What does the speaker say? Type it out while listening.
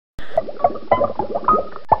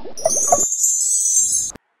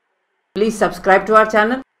Please subscribe to our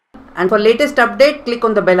channel, and for latest update, click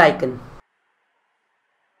on the bell icon.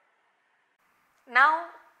 Now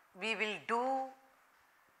we will do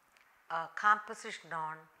a composition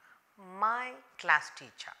on my class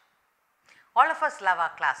teacher. All of us love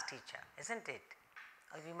our class teacher, isn't it?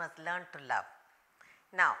 We must learn to love.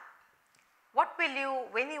 Now, what will you,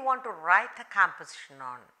 when you want to write a composition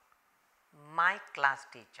on my class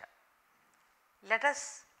teacher, let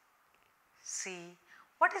us see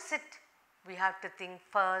what is it we have to think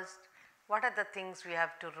first, what are the things we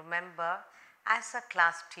have to remember as a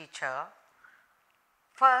class teacher.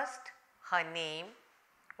 First, her name,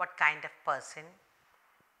 what kind of person,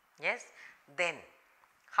 yes, then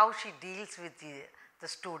how she deals with the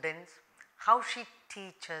students, how she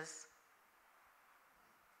teaches,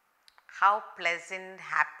 how pleasant,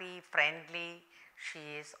 happy, friendly she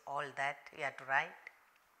is, all that you have to write.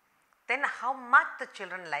 Then how much the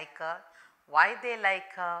children like her, why they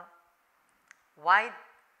like her, why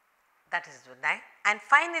that is nice. And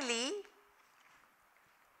finally,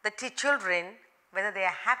 the children, whether they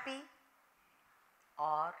are happy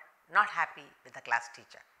or not happy with the class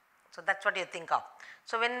teacher. So, that is what you think of.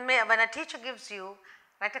 So, when a teacher gives you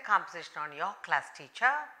write a composition on your class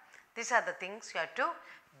teacher, these are the things you have to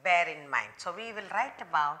bear in mind. So, we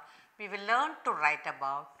will learn to write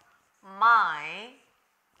about my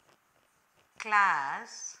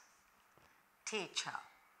class teacher.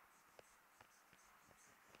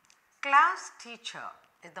 Class teacher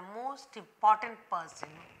is the most important person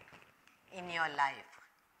in your life.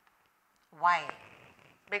 Why?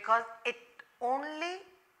 Because it only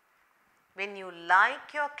when you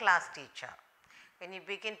like your class teacher, when you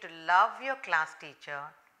begin to love your class teacher,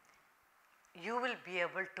 you will be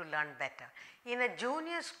able to learn better. In a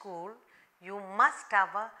junior school, you must have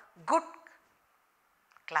a good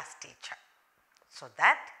class teacher, so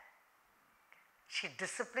that she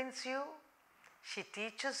disciplines you, she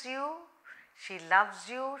teaches you, she loves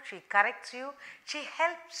you, she corrects you, she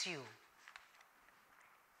helps you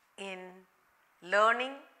in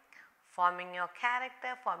learning, forming your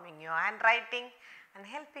character, forming your handwriting, and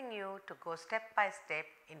helping you to go step by step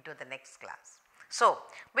into the next class. So,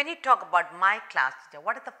 when you talk about my class teacher,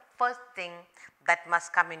 what is the first thing that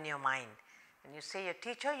must come in your mind? When you say your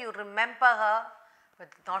teacher, you remember her with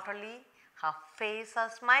not only her face or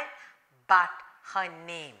smile, but her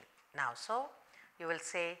name. Now, so you will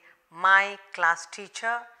say my class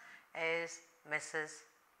teacher is Mrs.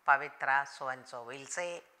 Pavitra so and so. We will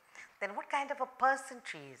say, then what kind of a person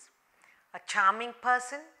she is? A charming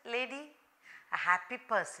person, lady, a happy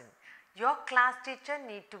person. Your class teacher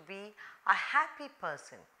need to be a happy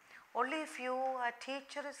person. Only if a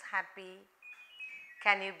teacher is happy,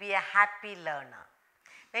 can you be a happy learner.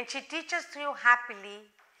 When she teaches you happily,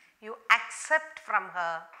 you accept from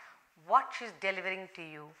her what she is delivering to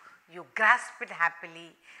you, you grasp it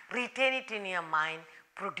happily, retain it in your mind,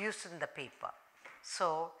 produce in the paper.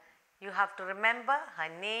 So, you have to remember her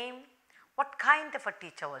name. What kind of a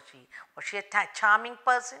teacher was she? Was she a charming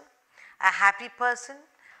person, a happy person,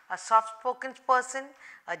 a soft spoken person,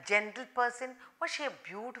 a gentle person? Was she a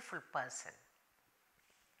beautiful person?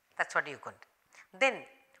 That is what you could. Then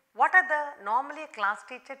what are the normally a class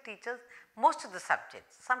teacher teaches most of the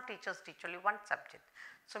subjects. Some teachers teach only one subject.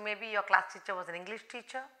 So, maybe your class teacher was an English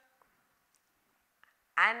teacher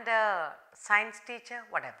and a science teacher,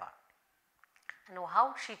 whatever. And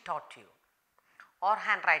how she taught you, or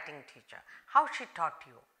handwriting teacher, how she taught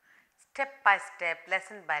you, step by step,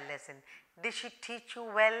 lesson by lesson. Did she teach you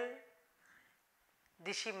well?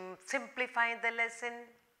 Did she simplify the lesson?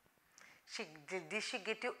 Did she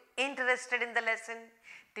get you interested in the lesson?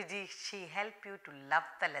 Did she help you to love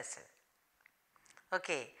the lesson?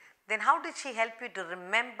 Okay. Then how did she help you to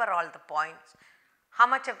remember all the points? How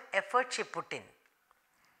much of effort she put in?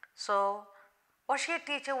 So, was she a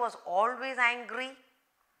teacher who was always angry,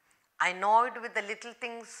 annoyed with the little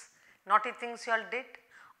things, naughty things you all did?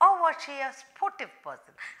 Or was she a sportive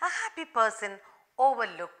person, a happy person,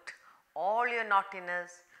 overlooked all your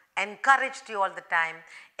naughtiness, encouraged you all the time,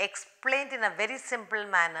 explained in a very simple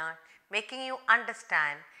manner, making you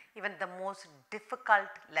understand even the most difficult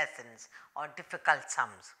lessons or difficult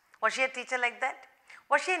sums? Was she a teacher like that?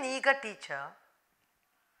 Was she an eager teacher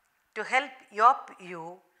to help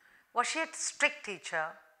you? Was she a strict teacher?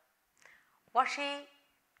 Was she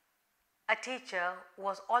a teacher who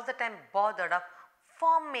was all the time bothered of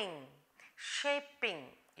forming, shaping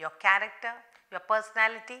your character, your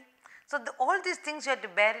personality? So, all these things you have to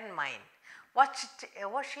bear in mind. Was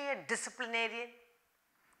she a disciplinarian,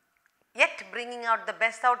 yet bringing out the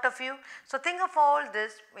best out of you? So, think of all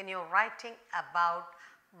this when you are writing about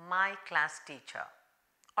my class teacher.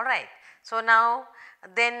 Alright. So, now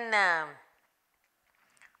then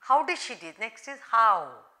how did she teach? Next is how.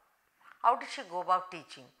 How did she go about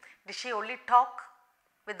teaching? Did she only talk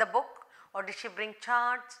with the book, or did she bring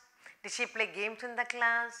charts? Did she play games in the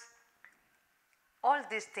class? All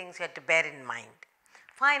these things you have to bear in mind.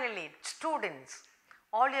 Finally, students,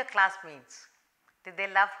 all your classmates, did they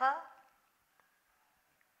love her?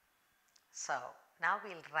 So, now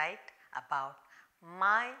we will write about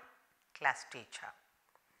my class teacher.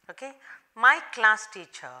 Okay? My class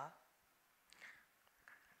teacher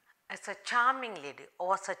is a charming lady, or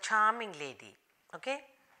was a charming lady. Okay?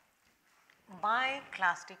 My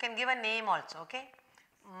class, you can give a name also. Okay?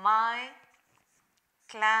 My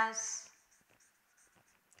class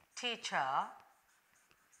teacher,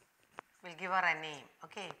 will give her a name.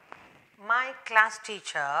 Okay? My class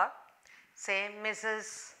teacher, say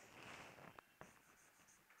Mrs.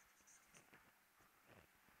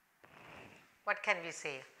 What can we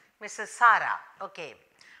say? Mrs. Sarah. Okay.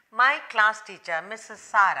 My class teacher, Mrs.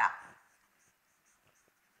 Sarah.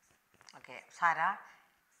 Okay, Sarah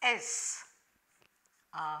is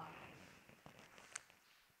a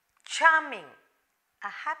charming, a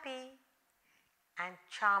happy and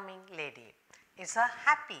charming lady. Is a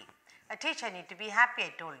happy. A teacher need to be happy,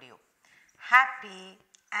 I told you. Happy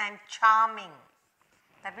and charming.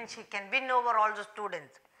 That means she can win over all the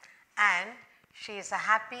students. And she is a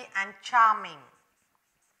happy and charming.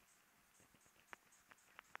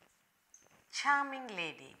 Charming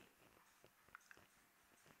lady.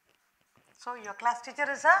 So, your class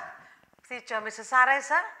teacher is a teacher, Mrs. Sarah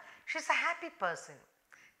is she is a happy person,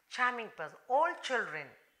 charming person. All children,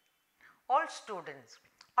 all students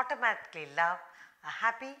automatically love a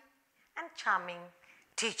happy and charming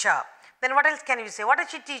teacher. Then what else can you say? What does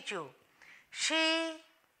she teach you? She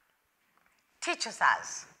teaches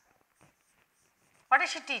us. What does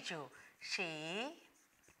she teach you? She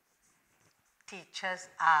teaches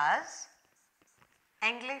us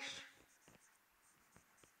English,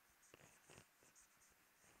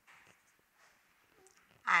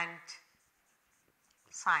 and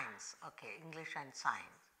science. Okay, English and science.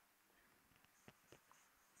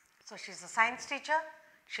 So, she is a science teacher,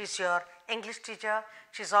 she is your English teacher,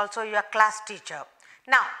 she is also your class teacher.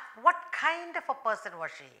 Now, what kind of a person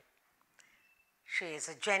was she? She is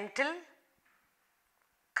a gentle,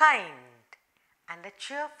 kind and a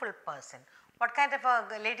cheerful person. What kind of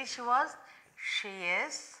a lady she was? She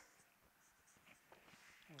is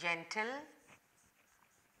gentle,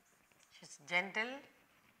 she is gentle,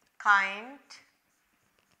 kind,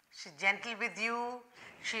 she is gentle with you,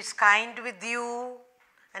 she is kind with you,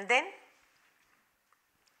 and then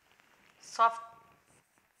soft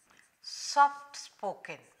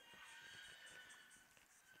spoken.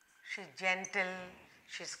 She is gentle,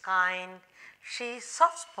 she is kind, she is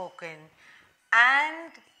soft spoken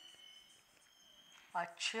and a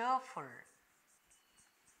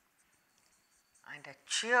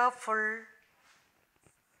cheerful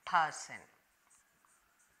person.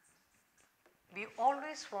 We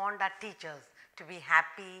always want our teachers to be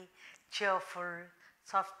happy, cheerful,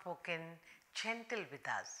 soft spoken, gentle with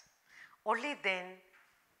us. Only then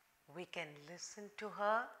we can listen to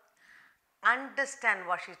her, understand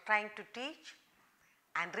what she is trying to teach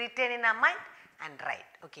and retain in our mind and write.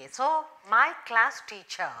 Okay, so my class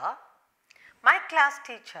teacher,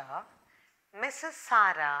 Mrs.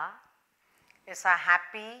 Sarah, is a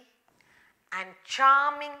happy and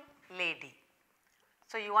charming lady.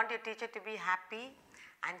 So, you want your teacher to be happy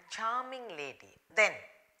and charming lady. Then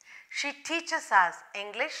she teaches us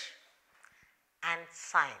English and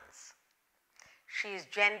science. She is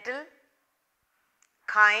gentle,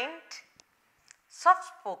 kind, soft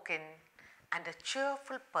spoken and a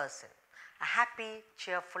cheerful person, a happy,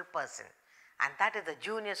 cheerful person, and that is the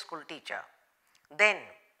junior school teacher. Then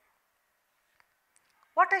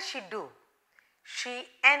what does she do? She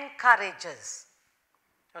encourages.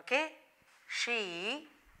 Okay?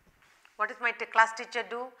 What does my class teacher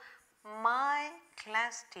do? My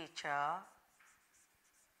class teacher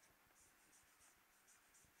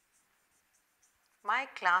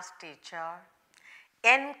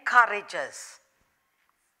encourages.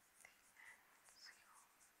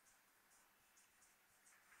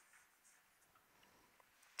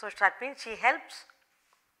 So, that means she helps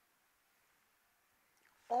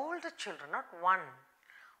all the children, not one,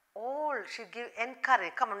 all. She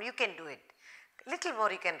encourage, come on, you can do it, little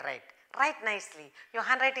more you can write nicely, your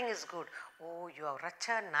handwriting is good, oh you are such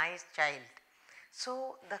a nice child.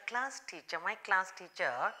 So, the class teacher, my class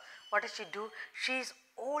teacher, what does she do? She is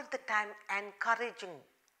all the time encouraging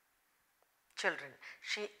children,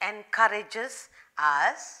 she encourages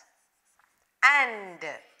us and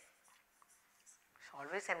she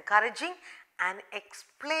always is encouraging and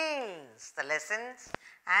explains the lessons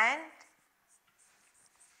and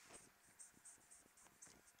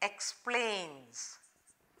explains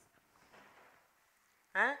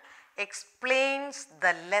explains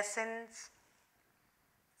the lessons.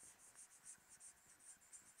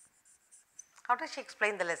 How does she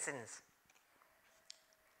explain the lessons?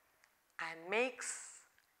 And makes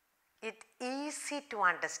it easy to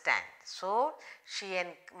understand. So,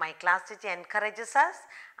 my class teacher encourages us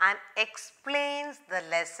and explains the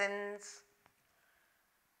lessons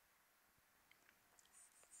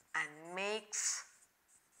and makes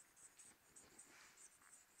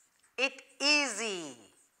it easy,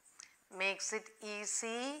 makes it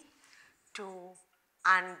easy to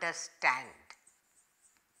understand.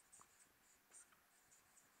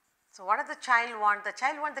 So, what does the child want? The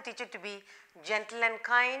child wants the teacher to be gentle and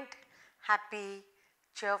kind, happy,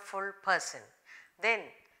 cheerful person. Then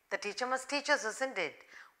the teacher must teach us, isn't it?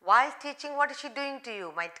 While teaching, what is she doing to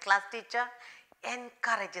you? My class teacher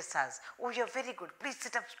encourages us. Oh, you are very good. Please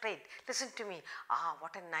sit up straight. Listen to me. Ah,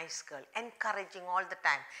 what a nice girl. Encouraging all the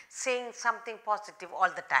time. Saying something positive all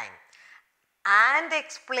the time. And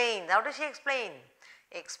explains. How does she explain?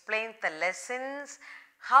 Explains the lessons.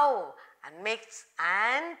 How?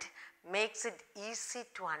 And makes it easy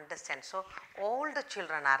to understand. So, all the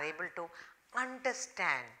children are able to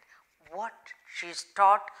understand what she is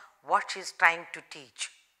taught, what she is trying to teach.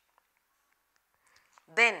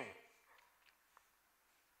 Then,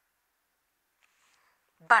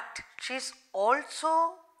 but she is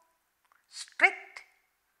also strict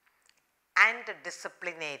and a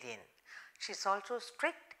disciplinarian. She is also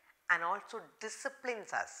strict and also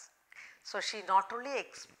disciplines us. So, she not only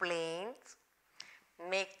explains,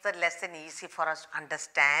 makes the lesson easy for us to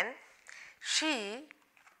understand, she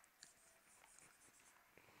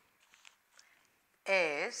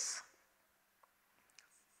is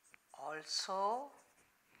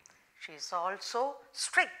also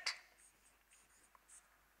strict.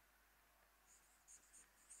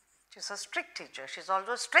 She is a strict teacher. She is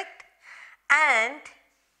also strict and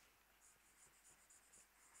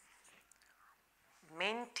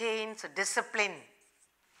maintains discipline.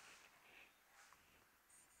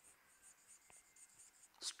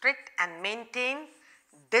 Strict and maintain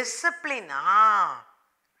discipline.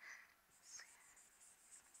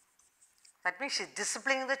 That means she is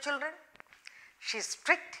disciplining the children. She is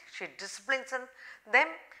strict, she disciplines them,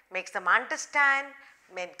 makes them understand,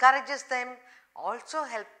 encourages them, also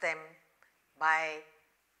help them by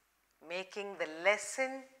making the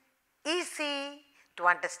lesson easy to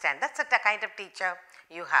understand. That is the kind of teacher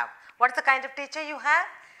you have. What is the kind of teacher you have?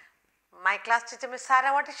 My class teacher, Miss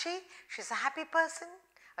Sarah, what is she? She is a happy person,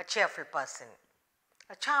 a cheerful person,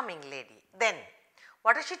 a charming lady. Then,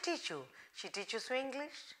 what does she teach you? She teaches you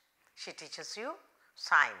English, she teaches you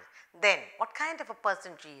science. Then, what kind of a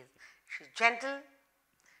person she is? She is gentle,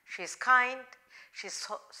 she is kind, she is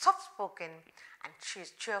soft spoken and she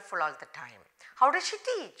is cheerful all the time. How does she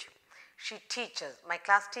teach? She teaches, my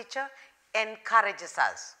class teacher encourages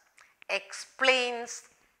us, explains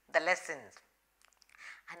the lessons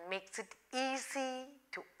and makes it easy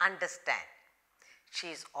to understand. She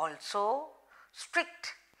is also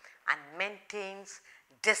strict and maintains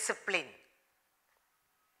discipline.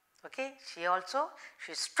 Okay, she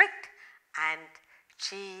is strict and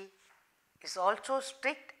she is also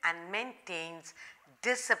strict and maintains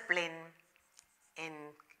discipline in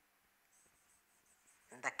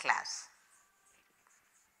the class.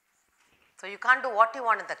 So, you can't do what you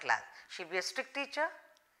want in the class. She will be a strict teacher,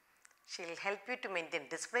 she will help you to maintain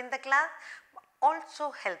discipline in the class,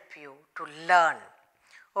 also help you to learn.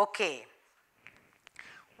 Okay.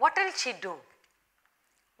 What else she do?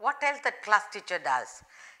 What else the class teacher does?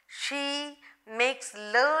 She makes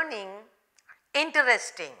learning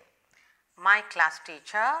interesting. My class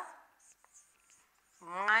teacher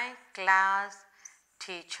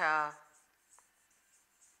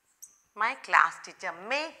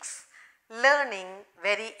makes learning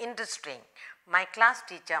very interesting. My class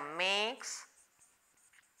teacher makes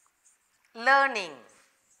learning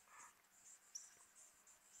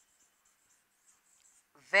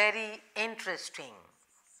very interesting.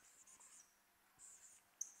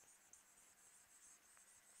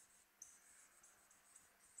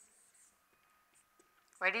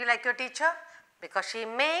 Why do you like your teacher? Because she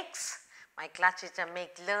makes, my class teacher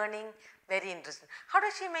makes learning very interesting. How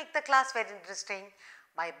does she make the class very interesting?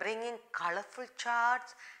 By bringing colorful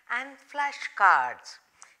charts and flashcards.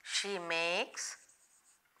 She makes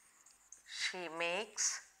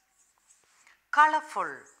colorful.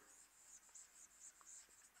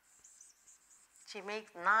 She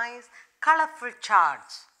makes nice colorful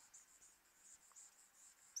charts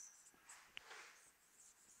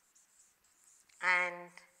and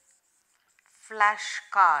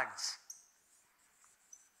flashcards.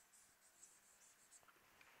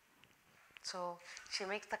 So, she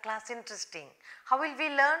makes the class interesting. How will we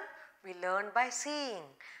learn? We learn by seeing.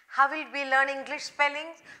 How will we learn English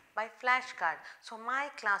spellings? By flashcard. So, my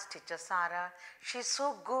class teacher Sarah, she is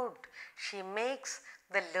so good. She makes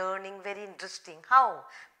the learning very interesting. How?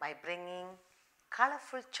 By bringing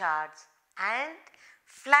colorful charts and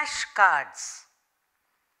flashcards.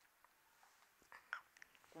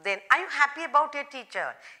 Then, are you happy about your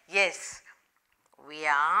teacher? Yes, we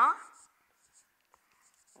are.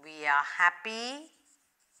 We are happy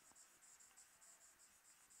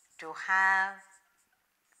to have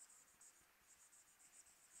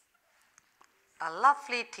a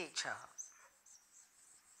lovely teacher.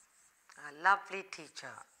 A lovely teacher.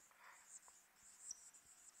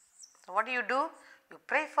 So, what do? You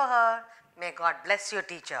pray for her. May God bless your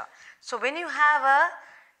teacher. So, when you have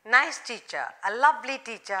a nice teacher, a lovely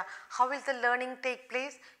teacher, how will the learning take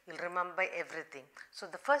place? You will remember everything. So,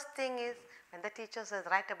 the first thing is, when the teacher says,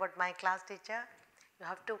 write about my class teacher, you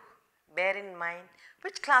have to bear in mind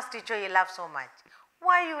which class teacher you love so much,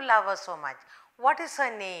 why you love her so much, what is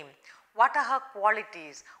her name, what are her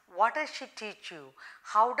qualities, what does she teach you,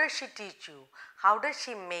 how does she teach you, how does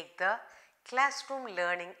she make the classroom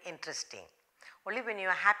learning interesting. Only when you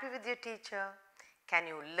are happy with your teacher can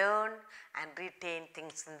you learn and retain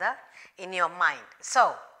things in your mind.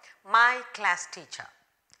 So, my class teacher,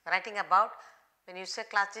 writing about, when you say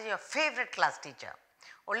class teacher, your favorite class teacher.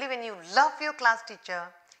 Only when you love your class teacher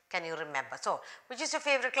can you remember. So, which is your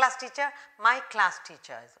favorite class teacher? My class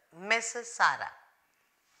teacher is Mrs. Sarah.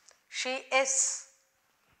 She is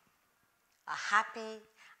a happy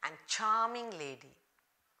and charming lady.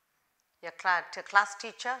 Your class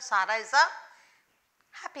teacher Sarah is a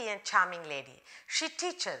happy and charming lady. She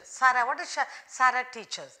teaches. Sarah, what does Sarah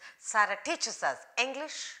teaches? Sarah teaches us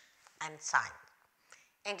English and science.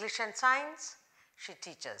 English and science she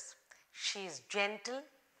teaches. She is gentle,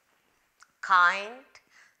 kind,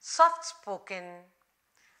 soft spoken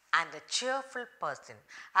and a cheerful person.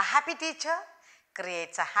 A happy teacher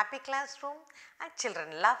creates a happy classroom and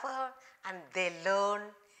children love her and they learn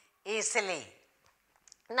easily.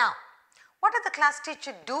 Now, what does the class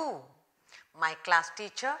teacher do? My class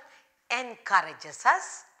teacher encourages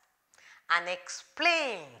us and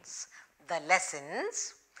explains the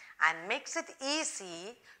lessons and makes it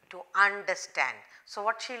easy to understand. So,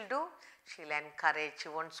 what she will do? She will encourage, she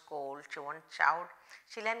won't scold, she won't shout,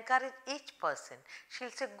 she will encourage each person, she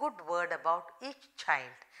will say good word about each child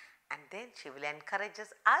and then she will encourage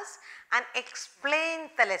us and explain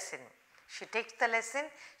the lesson. She takes the lesson,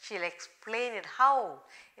 she will explain it how?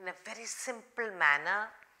 In a very simple manner,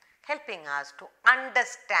 helping us to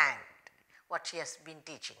understand what she has been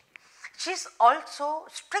teaching. She is also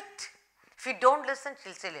strict. If you don't listen, she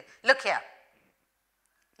will say, look here,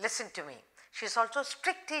 listen to me. She is also a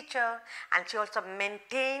strict teacher and she also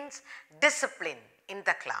maintains discipline in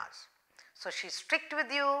the class. So, she is strict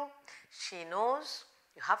with you, she knows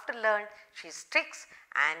you have to learn, she is strict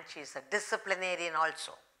and she is a disciplinarian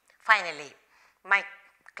also. Finally, my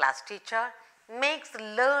class teacher makes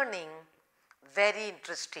learning very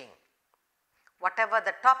interesting. Whatever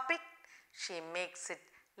the topic, she makes it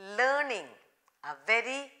learning a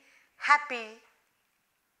very happy,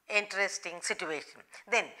 interesting situation.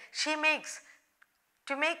 Then she makes,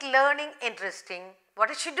 to make learning interesting, what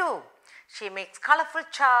does she do? She makes colorful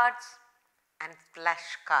charts and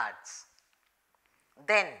flashcards.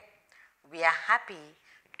 Then we are happy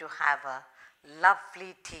to have a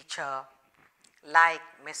lovely teacher like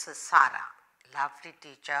Mrs. Sarah, lovely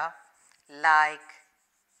teacher like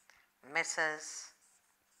Mrs.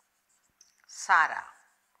 Sarah.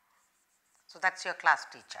 So, that is your class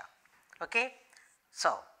teacher. Okay?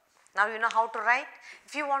 So, now you know how to write.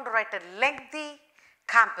 If you want to write a lengthy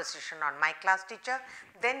composition on my class teacher,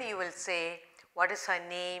 then you will say what is her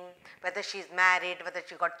name, whether she is married, whether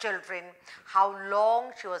she got children, how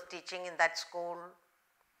long she was teaching in that school,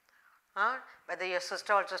 whether your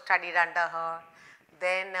sister also studied under her.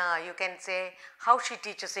 Then you can say how she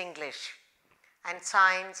teaches English and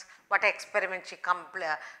science, what experiment she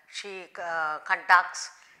conducts.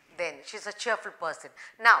 Then she is a cheerful person.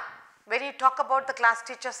 Now, when you talk about the class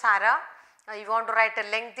teacher Sarah, you want to write a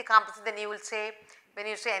lengthy composition, then you will say, when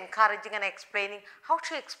you say encouraging and explaining, how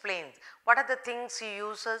she explains, what are the things she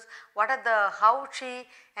uses, what are the, how she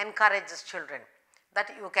encourages children, that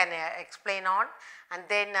you can explain on. And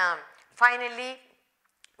then finally,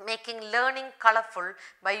 making learning colorful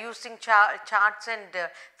by using charts and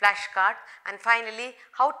flashcards, and finally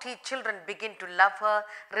how children begin to love her,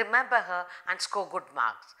 remember her and score good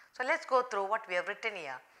marks. So, let us go through what we have written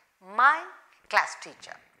here. My class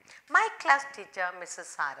teacher. My class teacher, Mrs.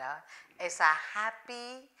 Sarah, is a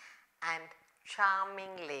happy and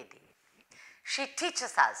charming lady. She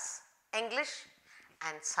teaches us English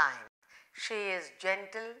and science. She is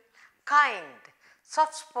gentle, kind,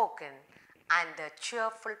 soft-spoken and a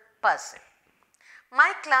cheerful person.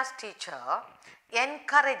 My class teacher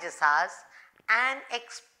encourages us and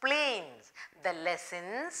explains the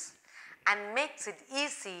lessons and makes it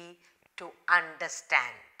easy to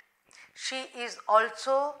understand. She is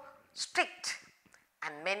also strict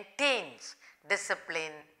and maintains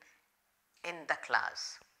discipline in the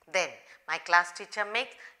class. Then my class teacher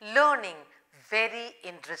makes learning very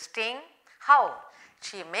interesting. How?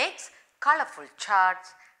 She makes colorful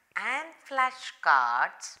charts and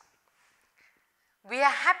flashcards. We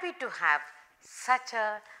are happy to have such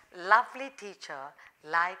a lovely teacher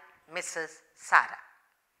like Mrs. Sarah.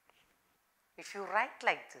 If you write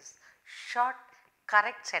like this, short,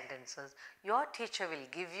 correct sentences, your teacher will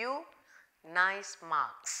give you nice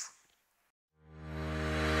marks.